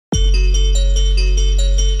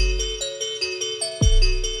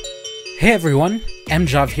Hey everyone,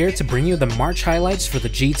 MJov here to bring you the March highlights for the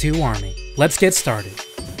G2 Army. Let's get started.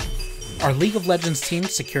 Our League of Legends team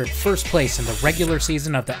secured first place in the regular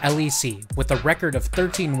season of the LEC with a record of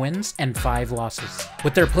 13 wins and 5 losses.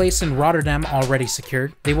 With their place in Rotterdam already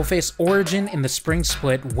secured, they will face Origin in the Spring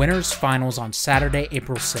Split Winners Finals on Saturday,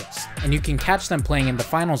 April 6th, and you can catch them playing in the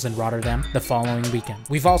finals in Rotterdam the following weekend.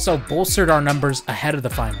 We've also bolstered our numbers ahead of the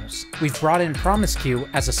finals. We've brought in PromiseQ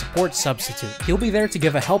as a support substitute. He'll be there to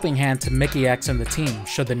give a helping hand to Mickey X and the team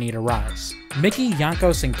should the need arise. Mickey,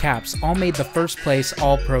 Jankos, and Caps all made the first place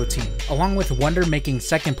All-Pro team, along with Wonder making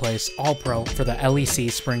second place All-Pro for the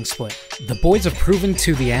LEC Spring Split. The boys have proven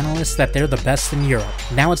to the analysts that they're the best in Europe.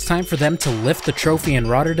 Now it's time for them to lift the trophy in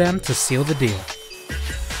Rotterdam to seal the deal.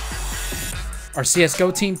 Our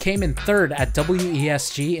CSGO team came in third at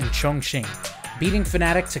WESG in Chongqing, beating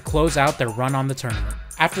Fnatic to close out their run on the tournament.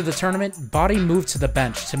 After the tournament, Body moved to the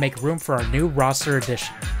bench to make room for our new roster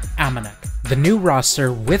addition, Amanek. The new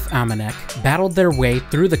roster with Amanek battled their way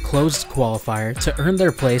through the closed qualifier to earn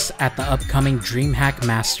their place at the upcoming DreamHack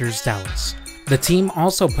Masters Dallas. The team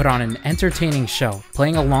also put on an entertaining show,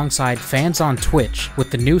 playing alongside fans on Twitch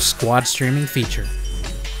with the new squad streaming feature.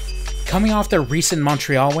 Coming off their recent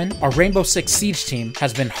Montreal win, our Rainbow Six Siege team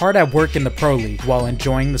has been hard at work in the Pro League while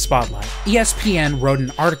enjoying the spotlight. ESPN wrote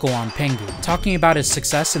an article on Pengu, talking about his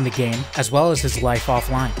success in the game as well as his life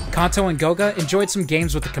offline. Kanto and Goga enjoyed some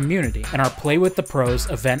games with the community and our Play with the Pros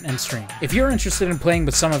event and stream. If you're interested in playing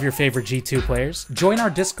with some of your favorite G2 players, join our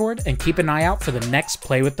Discord and keep an eye out for the next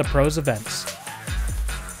Play with the Pros events.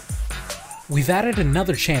 We've added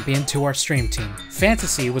another champion to our stream team.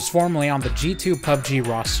 Fantasy was formerly on the G2 PUBG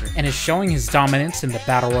roster and is showing his dominance in the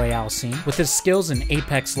Battle Royale scene with his skills in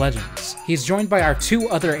Apex Legends. He's joined by our 2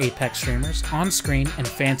 other Apex streamers, On-Screen and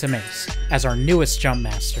Phantom Ace, as our newest Jump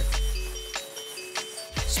Master.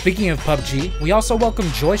 Speaking of PUBG, we also welcomed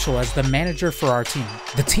Joyshul as the manager for our team.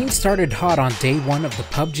 The team started hot on day 1 of the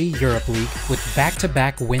PUBG Europe League with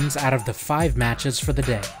back-to-back wins out of the 5 matches for the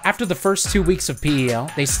day. After the first 2 weeks of PEL,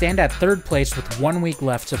 they stand at 3rd place with 1 week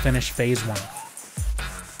left to finish Phase 1.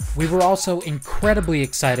 We were also incredibly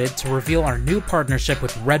excited to reveal our new partnership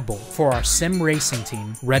with Red Bull for our sim racing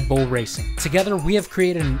team, Red Bull Racing. Together, we have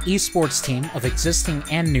created an esports team of existing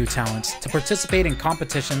and new talents to participate in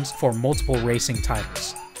competitions for multiple racing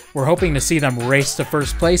titles. We're hoping to see them race to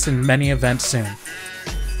first place in many events soon.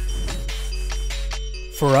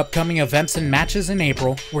 For upcoming events and matches in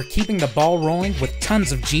April, we're keeping the ball rolling with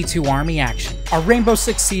tons of G2 Army action. Our Rainbow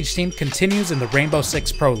Six Siege team continues in the Rainbow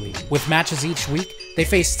Six Pro League. With matches each week, they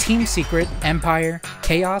face Team Secret, Empire,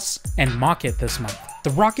 Chaos, and Mocket this month. The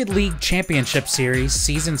Rocket League Championship Series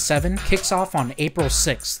Season 7 kicks off on April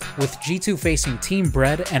 6th, with G2 facing Team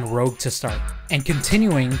Bread and Rogue to start, and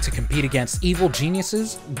continuing to compete against Evil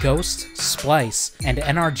Geniuses, Ghost, Splice, and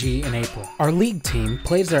NRG in April. Our League team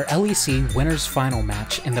plays their LEC Winners Final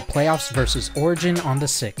match in the playoffs versus Origin on the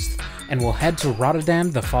 6th, and will head to Rotterdam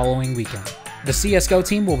the following weekend. The CSGO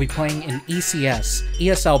team will be playing in ECS,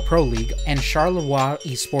 ESL Pro League, and Charleroi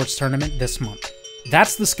Esports Tournament this month.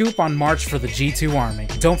 That's the scoop on March for the G2 Army.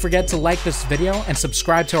 Don't forget to like this video and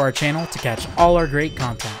subscribe to our channel to catch all our great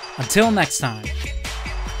content. Until next time.